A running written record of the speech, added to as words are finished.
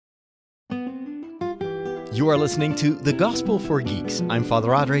You are listening to The Gospel for Geeks. I'm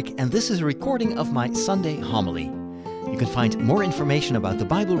Father Roderick, and this is a recording of my Sunday homily. You can find more information about the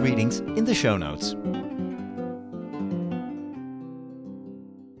Bible readings in the show notes.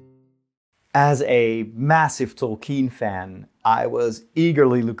 As a massive Tolkien fan, I was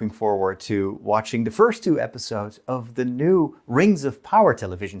eagerly looking forward to watching the first 2 episodes of the new Rings of Power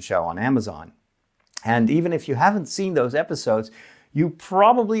television show on Amazon. And even if you haven't seen those episodes, you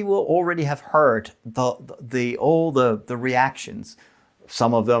probably will already have heard all the reactions.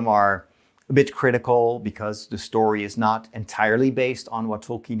 Some of them are a bit critical because the story is not entirely based on what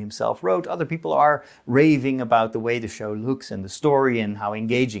Tolkien himself wrote. Other people are raving about the way the show looks and the story and how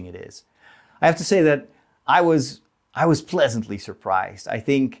engaging it is. I have to say that I was pleasantly surprised. I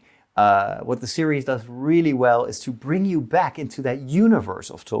think what the series does really well is to bring you back into that universe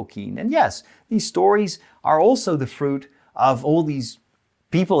of Tolkien. And yes, these stories are also the fruit of all these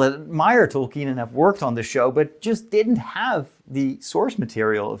people that admire Tolkien and have worked on the show, but just didn't have the source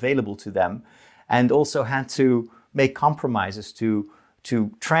material available to them, and also had to make compromises to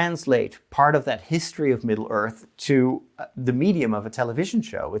translate part of that history of Middle-earth to the medium of a television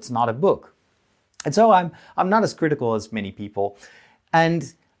show. It's not a book. And so I'm not as critical as many people.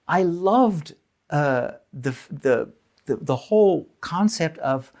 And I loved the whole concept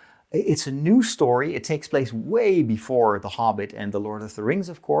of it's a new story. It takes place way before The Hobbit and The Lord of the Rings,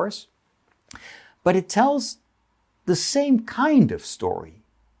 of course. But it tells the same kind of story.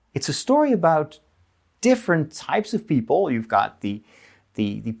 It's a story about different types of people. You've got the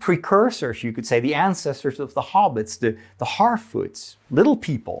precursors, you could say, the ancestors of the hobbits, the Harfoots, little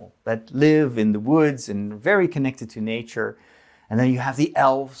people that live in the woods and very connected to nature. And then you have the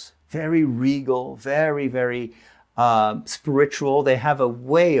elves, very regal, very spiritual. They have a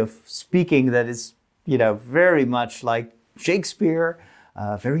way of speaking that is, very much like Shakespeare,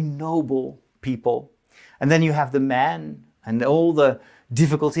 very noble people. And then you have the man and all the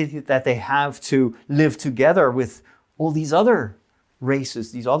difficulty that they have to live together with all these other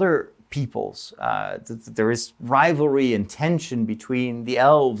races, these other peoples. There is rivalry and tension between the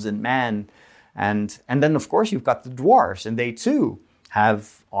elves and man. And then, of course, you've got the dwarves, and they too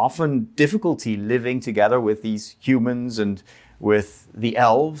have often difficulty living together with these humans and with the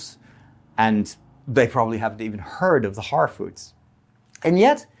elves, and they probably haven't even heard of the Harfoots. And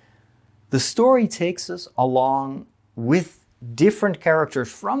yet, the story takes us along with different characters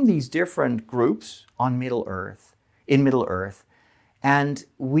from these different groups in Middle-earth, and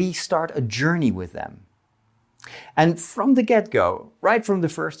we start a journey with them. And from the get-go, right from the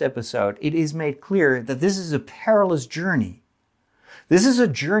first episode, it is made clear that this is a perilous journey. This is a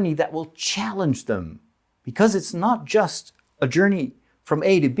journey that will challenge them, because it's not just a journey from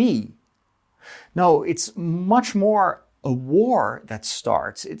A to B. No, it's much more a war that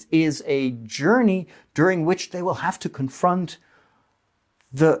starts. It is a journey during which they will have to confront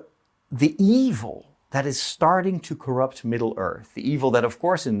the evil that is starting to corrupt Middle-earth. The evil that, of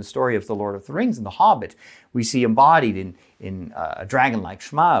course, in the story of The Lord of the Rings and The Hobbit, we see embodied in a dragon like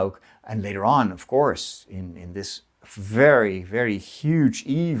Smaug, and later on, of course, in this very, very huge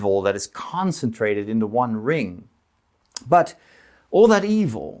evil that is concentrated into one ring. But all that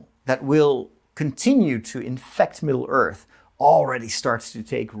evil that will continue to infect Middle-earth already starts to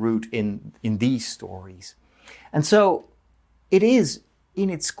take root in these stories. And so it is, in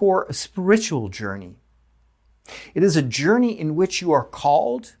its core, a spiritual journey. It is a journey in which you are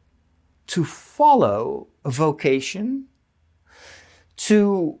called to follow a vocation,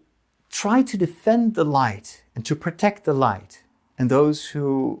 to try to defend the light and to protect the light and those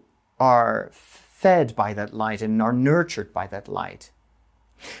who are fed by that light and are nurtured by that light.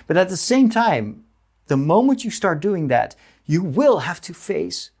 But at the same time, the moment you start doing that, you will have to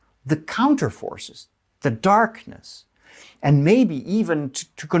face the counterforces, the darkness, and maybe even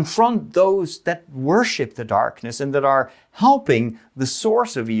to confront those that worship the darkness and that are helping the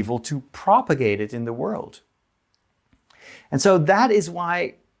source of evil to propagate it in the world. And so that is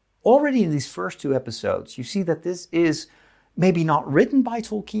why already in these first 2 episodes, you see that this is maybe not written by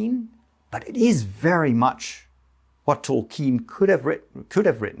Tolkien, but it is very much what Tolkien could have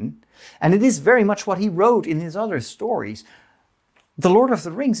written, and it is very much what he wrote in his other stories. The Lord of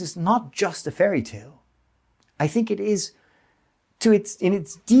the Rings is not just a fairy tale. I think it is, in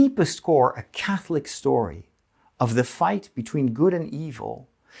its deepest core, a Catholic story of the fight between good and evil.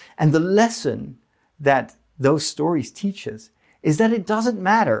 And the lesson that those stories teach us is that it doesn't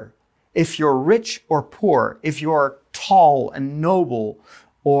matter if you're rich or poor, if you're tall and noble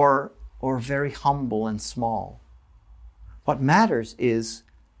or very humble and small. What matters is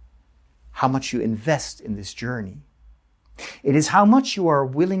how much you invest in this journey. It is how much you are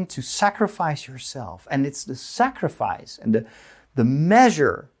willing to sacrifice yourself. And it's the sacrifice and the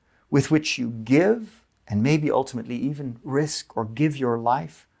measure with which you give, and maybe ultimately even risk or give your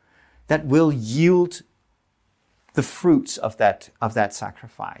life, that will yield the fruits of that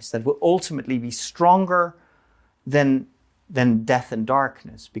sacrifice, that will ultimately be stronger than death and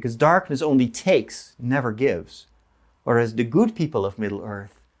darkness, because darkness only takes, never gives, whereas the good people of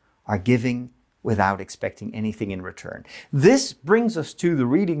Middle-earth are giving without expecting anything in return. This brings us to the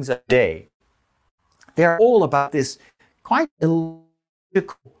readings of the day. They're all about this quite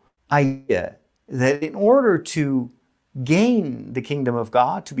illogical idea that in order to gain the kingdom of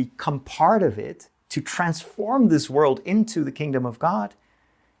God, to become part of it, to transform this world into the kingdom of God,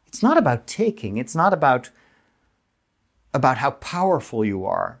 it's not about taking, it's not about how powerful you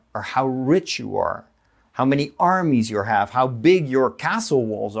are, or how rich you are, how many armies you have, how big your castle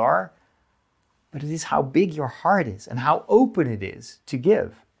walls are, but it is how big your heart is and how open it is to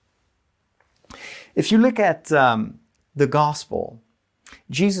give. If you look at the gospel,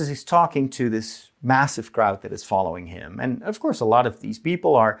 Jesus is talking to this massive crowd that is following him. And of course, a lot of these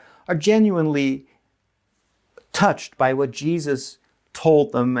people are genuinely touched by what Jesus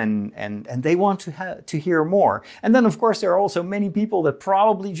told them, and they want to hear more. And then, of course, there are also many people that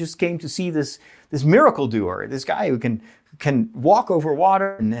probably just came to see this miracle doer, this guy who can walk over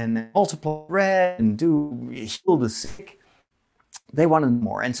water and multiply bread and heal the sick. They wanted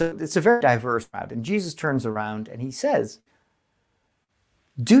more. And so it's a very diverse crowd. And Jesus turns around and he says,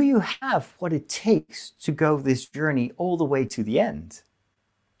 do you have what it takes to go this journey all the way to the end?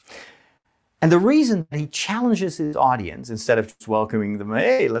 And the reason that he challenges his audience, instead of just welcoming them,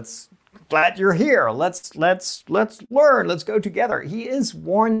 hey, glad you're here, let's learn, let's go together. He is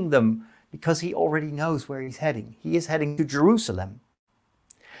warning them because he already knows where he's heading. He is heading to Jerusalem.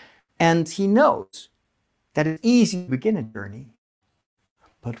 And he knows that it's easy to begin a journey.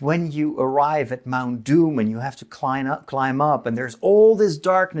 But when you arrive at Mount Doom and you have to climb up and there's all this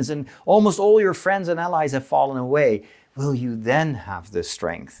darkness and almost all your friends and allies have fallen away, will you then have the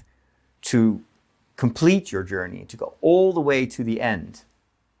strength to complete your journey, to go all the way to the end?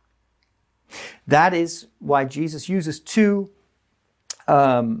 That is why Jesus uses two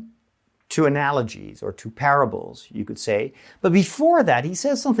analogies, or two parables, you could say. But before that, he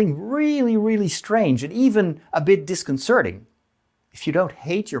says something really, really strange and even a bit disconcerting. If you don't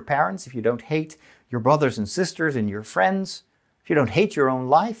hate your parents, if you don't hate your brothers and sisters and your friends, if you don't hate your own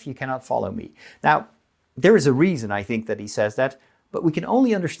life, you cannot follow me. Now, there is a reason, I think, that he says that, but we can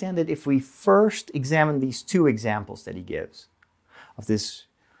only understand it if we first examine these two examples that he gives of this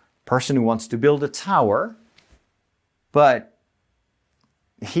person who wants to build a tower, but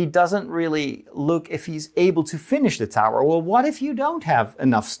he doesn't really look if he's able to finish the tower. Well, what if you don't have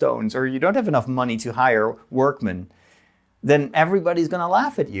enough stones, or you don't have enough money to hire workmen? Then everybody's going to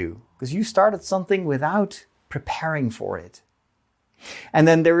laugh at you because you started something without preparing for it. And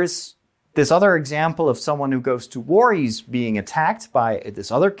then there is this other example of someone who goes to war. He's being attacked by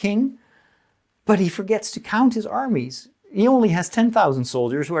this other king, but he forgets to count his armies. He only has 10,000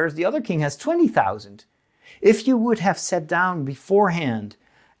 soldiers, whereas the other king has 20,000. If you would have sat down beforehand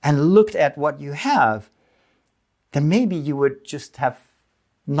and looked at what you have, then maybe you would just have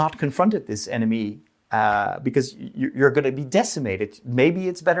not confronted this enemy because you're going to be decimated. Maybe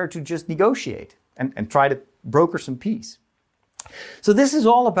it's better to just negotiate and try to broker some peace. So this is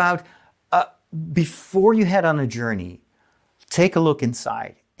all about, before you head on a journey, take a look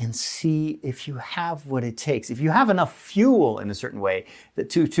inside and see if you have what it takes. If you have enough fuel in a certain way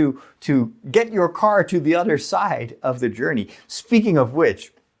to get your car to the other side of the journey. Speaking of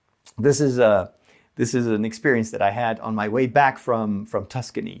which, this is an experience that I had on my way back from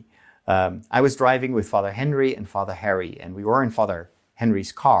Tuscany. I was driving with Father Henry and Father Harry, and we were in Father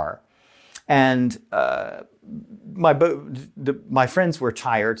Henry's car. And my friends were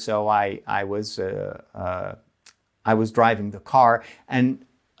tired, so I was driving the car, and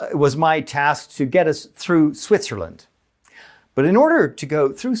it was my task to get us through Switzerland. But in order to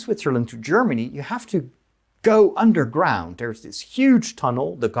go through Switzerland to Germany, you have to go underground. There's this huge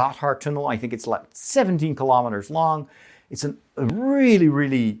tunnel, the Gotthard Tunnel. I think it's like 17 kilometers long. It's a really,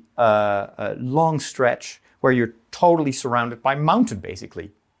 really long stretch where you're totally surrounded by mountain, basically.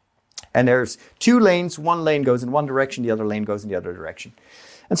 And there's two lanes. One lane goes in one direction, the other lane goes in the other direction.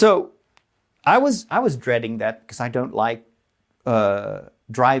 And so I was dreading that because I don't like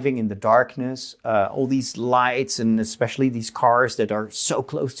driving in the darkness, all these lights, and especially these cars that are so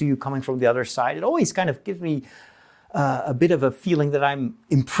close to you coming from the other side. It always kind of gives me a bit of a feeling that I'm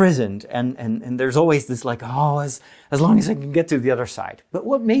imprisoned, and there's always this like, oh, as long as I can get to the other side. But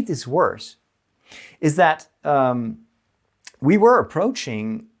what made this worse is that we were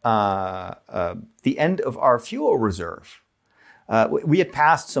approaching the end of our fuel reserve. We had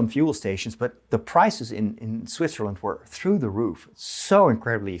passed some fuel stations, but the prices in Switzerland were through the roof. So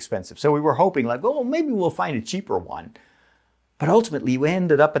incredibly expensive. So we were hoping like, oh, maybe we'll find a cheaper one. But ultimately, we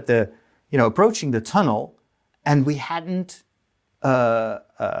ended up at approaching the tunnel, and we hadn't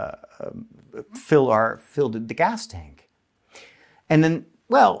filled the gas tank. And then,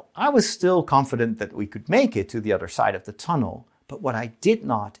 well, I was still confident that we could make it to the other side of the tunnel. But what I did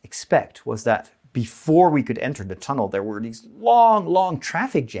not expect was that before we could enter the tunnel, there were these long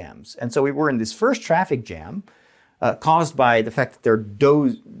traffic jams. And so we were in this first traffic jam caused by the fact that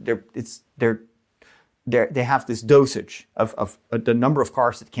they have this dosage of the number of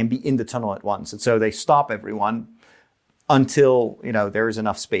cars that can be in the tunnel at once. And so they stop everyone until, there is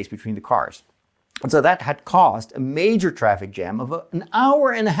enough space between the cars. And so that had caused a major traffic jam of an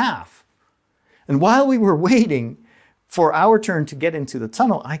hour and a half. And while we were waiting for our turn to get into the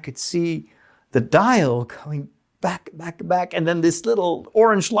tunnel, I could see the dial going back, and then this little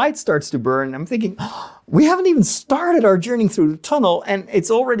orange light starts to burn. I'm thinking, we haven't even started our journey through the tunnel, and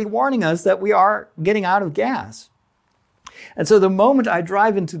it's already warning us that we are getting out of gas. And so the moment I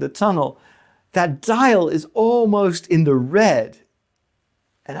drive into the tunnel, that dial is almost in the red.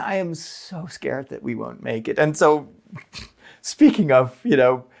 And I am so scared that we won't make it. And so, speaking of,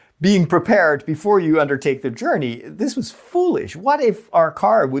 being prepared before you undertake the journey, this was foolish. What if our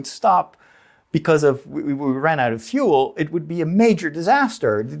car would stop because we ran out of fuel? It would be a major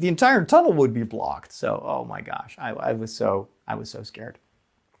disaster. The entire tunnel would be blocked. So, oh my gosh, I was so scared.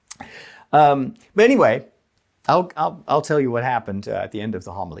 But anyway, I'll tell you what happened at the end of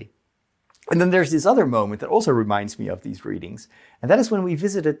the homily. And then there's this other moment that also reminds me of these readings. And that is when we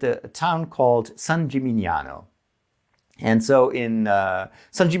visited a town called San Gimignano. And so in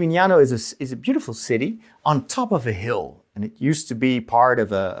San Gimignano is a beautiful city on top of a hill. And it used to be part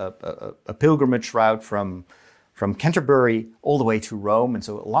of a pilgrimage route from Canterbury all the way to Rome. And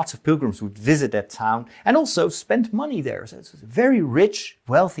so lots of pilgrims would visit that town and also spend money there. So it's a very rich,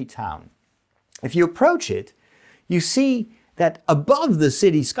 wealthy town. If you approach it, you see that above the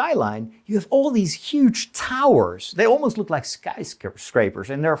city skyline, you have all these huge towers. They almost look like skyscrapers,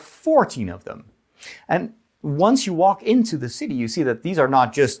 and there are 14 of them. And once you walk into the city, you see that these are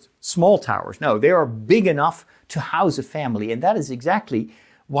not just small towers. No, they are big enough to house a family. And that is exactly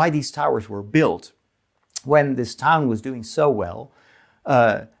why these towers were built. When this town was doing so well,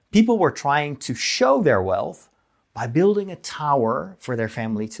 people were trying to show their wealth by building a tower for their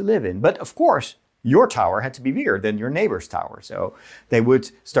family to live in. But of course, your tower had to be bigger than your neighbor's tower. So they would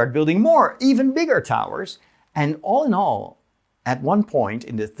start building more, even bigger towers. And all in all, at one point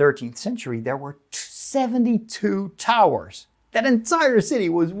in the 13th century, there were 72 towers. That entire city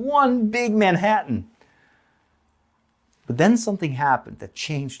was one big Manhattan. But then something happened that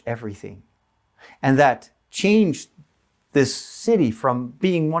changed everything. And that changed this city from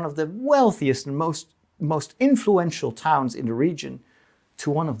being one of the wealthiest and most influential towns in the region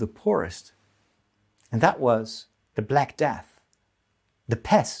to one of the poorest. And that was the Black Death. The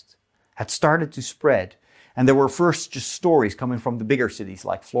pest had started to spread. And there were first just stories coming from the bigger cities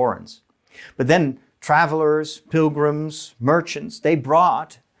like Florence. But then travelers, pilgrims, merchants, they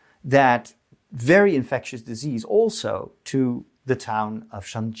brought that very infectious disease also to the town of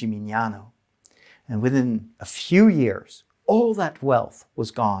San Gimignano. And within a few years, all that wealth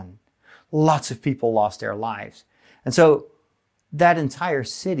was gone. Lots of people lost their lives. And so that entire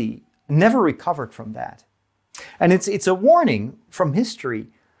city never recovered from that. And it's a warning from history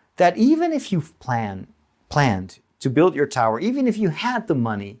that even if you've planned to build your tower, even if you had the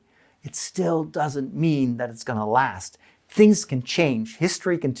money, it still doesn't mean that it's going to last. Things can change.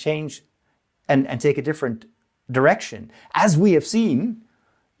 History can change and take a different direction, as we have seen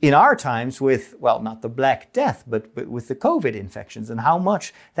in our times with, well, not the Black Death, but with the COVID infections and how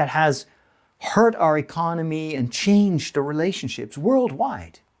much that has hurt our economy and changed the relationships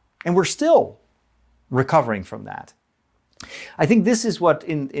worldwide. And we're still recovering from that. I think this is what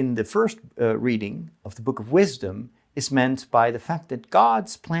in the first reading of the Book of Wisdom is meant by the fact that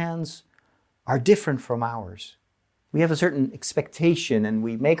God's plans are different from ours. We have a certain expectation and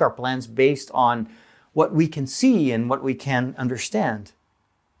we make our plans based on what we can see and what we can understand.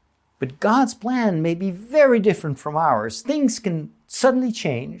 But God's plan may be very different from ours. Things can suddenly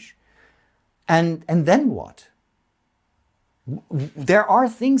change. And then what? There are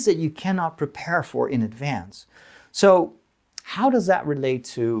things that you cannot prepare for in advance. So how does that relate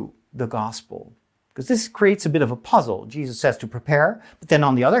to the gospel? Because this creates a bit of a puzzle. Jesus says to prepare, but then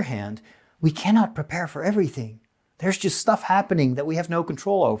on the other hand, we cannot prepare for everything. There's just stuff happening that we have no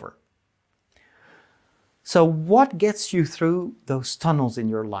control over. So what gets you through those tunnels in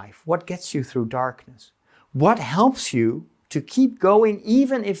your life? What gets you through darkness? What helps you to keep going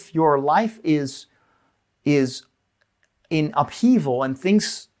even if your life is in upheaval and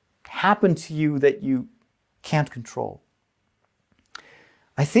things happen to you that you can't control?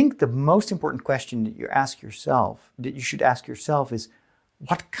 I think the most important question that you should ask yourself is,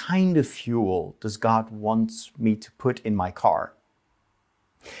 what kind of fuel does God want me to put in my car?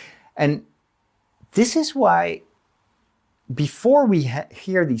 And this is why before we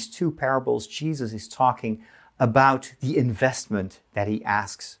hear these two parables, Jesus is talking about the investment that he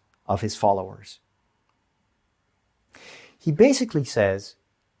asks of his followers. He basically says,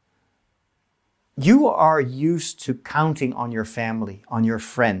 you are used to counting on your family, on your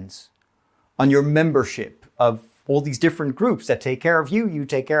friends, on your membership of all these different groups that take care of you, you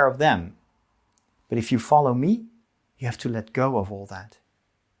take care of them. But if you follow me, you have to let go of all that.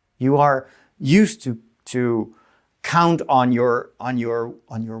 You are used to count on your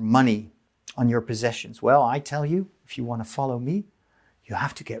money, on your possessions. Well, I tell you, if you want to follow me, you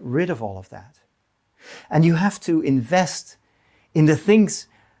have to get rid of all of that. And you have to invest in the things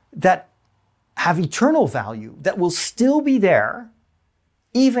that have eternal value, that will still be there,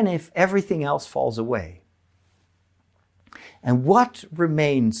 even if everything else falls away. And what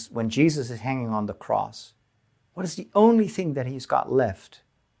remains when Jesus is hanging on the cross? What is the only thing that he's got left?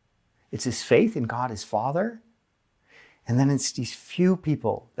 It's his faith in God his Father. And then it's these few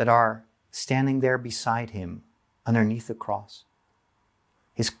people that are standing there beside him underneath the cross.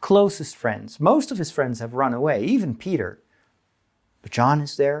 His closest friends. Most of his friends have run away, even Peter. But John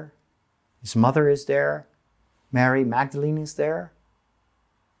is there. His mother is there. Mary Magdalene is there.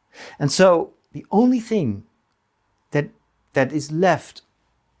 And so the only thing that is left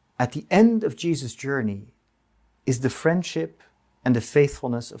at the end of Jesus' journey is the friendship and the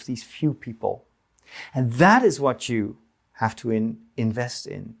faithfulness of these few people. And that is what you have to invest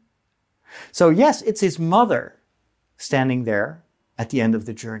in. So yes, it's his mother standing there at the end of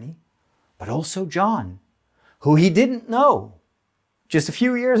the journey, but also John, who he didn't know. Just a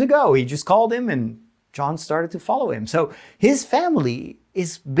few years ago, he just called him and John started to follow him. So his family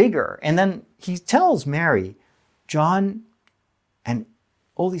is bigger. And then he tells Mary, John and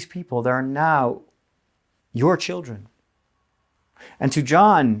all these people, they are now your children. And to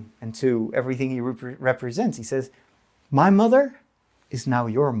John and to everything he represents, he says, my mother is now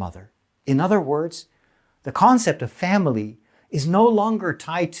your mother. In other words, the concept of family is no longer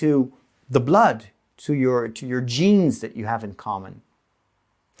tied to the blood, to your genes that you have in common.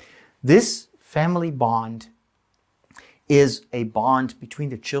 This family bond is a bond between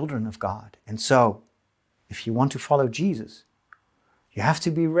the children of God. And so, if you want to follow Jesus, you have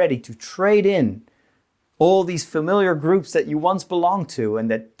to be ready to trade in all these familiar groups that you once belonged to and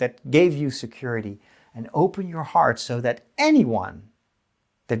that gave you security, and open your heart so that anyone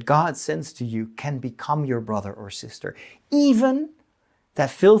that God sends to you can become your brother or sister. Even that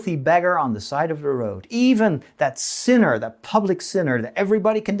filthy beggar on the side of the road, even that sinner, that public sinner that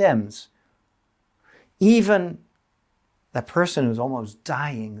everybody condemns, even that person who's almost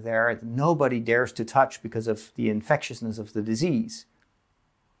dying there that nobody dares to touch because of the infectiousness of the disease.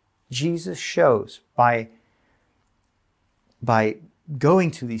 Jesus shows by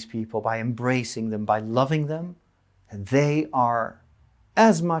going to these people, by embracing them, by loving them, that they are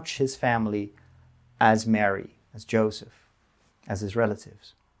as much his family as Mary, as Joseph, as his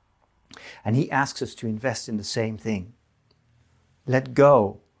relatives. And he asks us to invest in the same thing. Let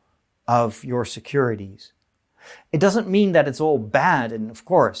go of your securities. It doesn't mean that it's all bad, and of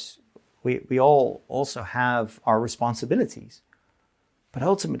course, we all also have our responsibilities. But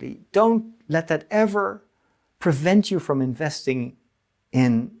ultimately, don't let that ever prevent you from investing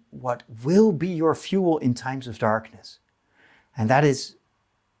in what will be your fuel in times of darkness. And that is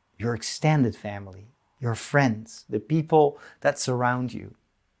your extended family, your friends, the people that surround you.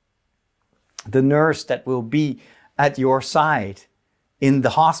 The nurse that will be at your side in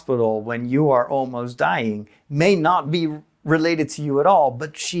the hospital when you are almost dying may not be related to you at all,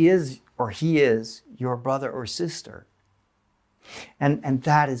 but she is or he is your brother or sister. And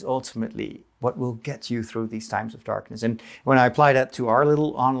that is ultimately what will get you through these times of darkness. And when I apply that to our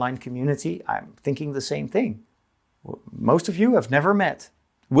little online community, I'm thinking the same thing. Most of you have never met,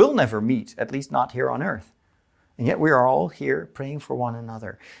 will never meet, at least not here on earth. And yet we are all here praying for one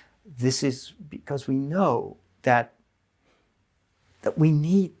another. This is because we know that we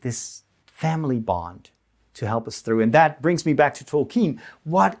need this family bond to help us through. And that brings me back to Tolkien.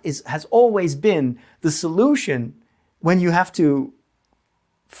 What has always been the solution when you have to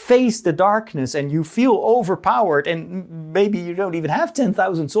face the darkness and you feel overpowered, and maybe you don't even have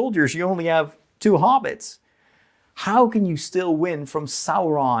 10,000 soldiers, you only have 2 hobbits. How can you still win from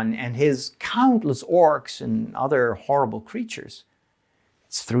Sauron and his countless orcs and other horrible creatures?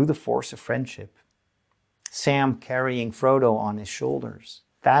 It's through the force of friendship. Sam carrying Frodo on his shoulders.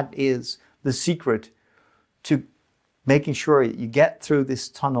 That is the secret to making sure you get through this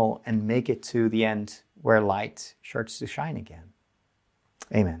tunnel and make it to the end where light starts to shine again.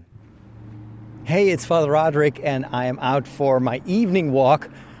 Amen. Hey, it's Father Roderick, and I am out for my evening walk,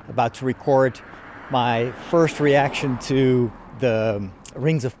 about to record my first reaction to the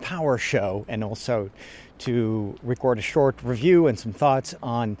Rings of Power show, and also to record a short review and some thoughts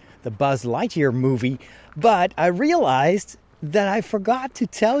on the Buzz Lightyear movie. But I realized that I forgot to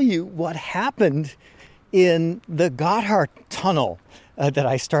tell you what happened in the Gotthard tunnel that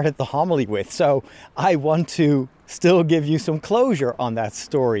I started the homily with. So I want to still give you some closure on that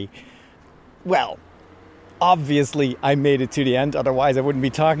story. Well, obviously I made it to the end, otherwise I wouldn't be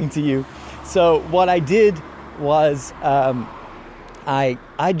talking to you. So what I did was I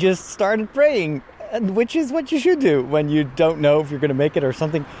just started praying, which is what you should do when you don't know if you're going to make it or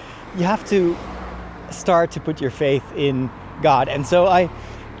something. You have to start to put your faith in God. And so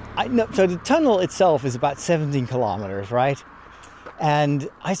so the tunnel itself is about 17 kilometers, right? And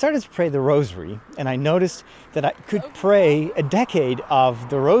I started to pray the rosary, and I noticed that I could pray a decade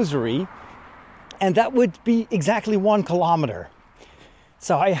of the rosary, and that would be exactly 1 kilometer.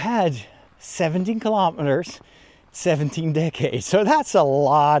 So I had 17 kilometers, 17 decades. So that's a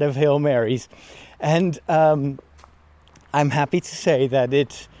lot of Hail Marys. And I'm happy to say that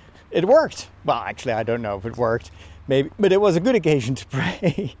it worked. Well, actually, I don't know if it worked, maybe, but it was a good occasion to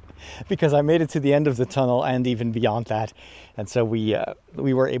pray because I made it to the end of the tunnel and even beyond that. And so we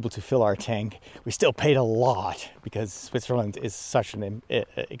were able to fill our tank. We still paid a lot because Switzerland is such an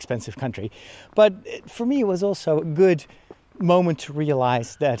expensive country. But for me, it was also a good moment to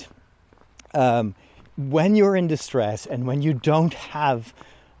realize that when you're in distress and when you don't have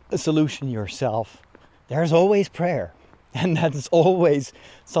a solution yourself, there's always prayer. And that's always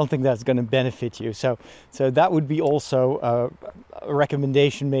something that's going to benefit you. So that would be also a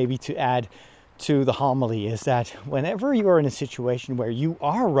recommendation maybe to add to the homily, is that whenever you're in a situation where you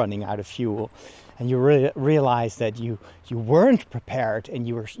are running out of fuel and you realize that you weren't prepared and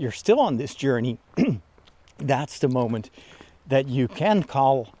you're still on this journey, that's the moment that you can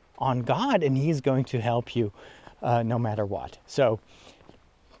call on God, and He's going to help you no matter what. So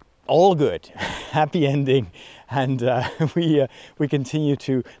all good, happy ending, and we continue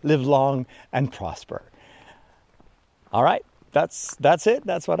to live long and prosper. All right, that's it.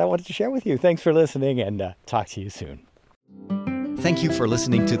 That's what I wanted to share with you. Thanks for listening, and talk to you soon. Thank you for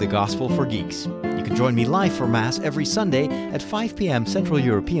listening to The Gospel for Geeks. You can join me live for Mass every Sunday at 5 p.m. Central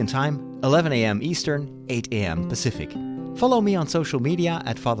European Time, 11 a.m. Eastern, 8 a.m. Pacific. Follow me on social media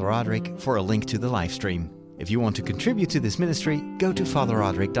at Father Roderick for a link to the live stream. If you want to contribute to this ministry, go to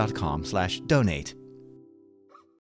fatherroderick.com/donate.